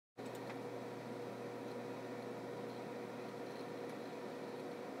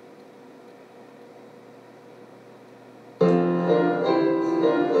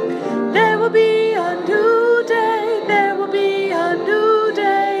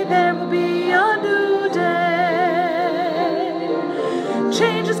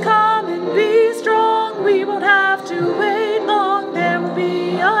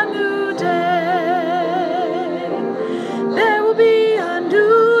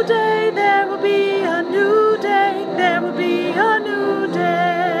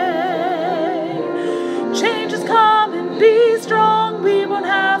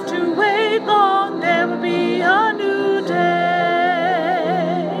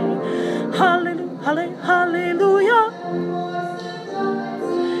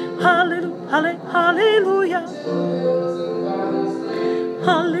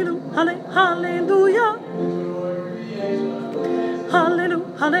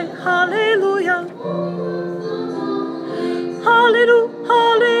hallelujah. Hallelujah,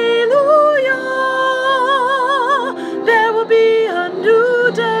 hallelujah. There will be a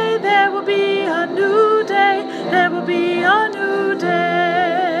new day, there will be a new day, there will be a new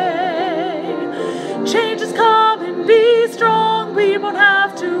day. Change is coming, be strong, we won't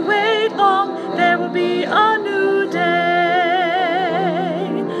have to wait long, there will be a new day.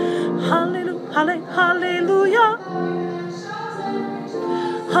 Hallelujah, hallelujah.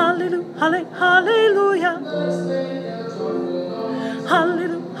 Hallelujah, hallelujah.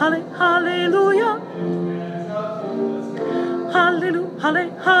 Hallelujah, hallelujah.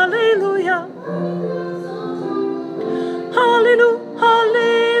 Hallelujah, hallelujah. Hallelujah,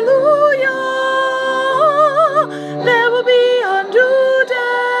 hallelujah. There will be a new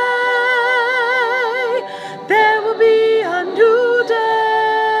day. There will be a new day.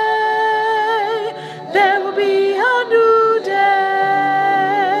 There will be a new day.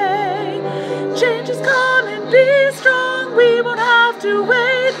 Change is coming, be strong. We won't have to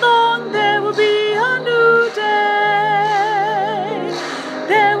wait long. There will be a new day.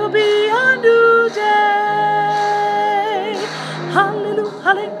 There will be a new day. Hallelujah,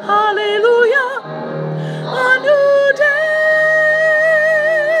 hallelujah.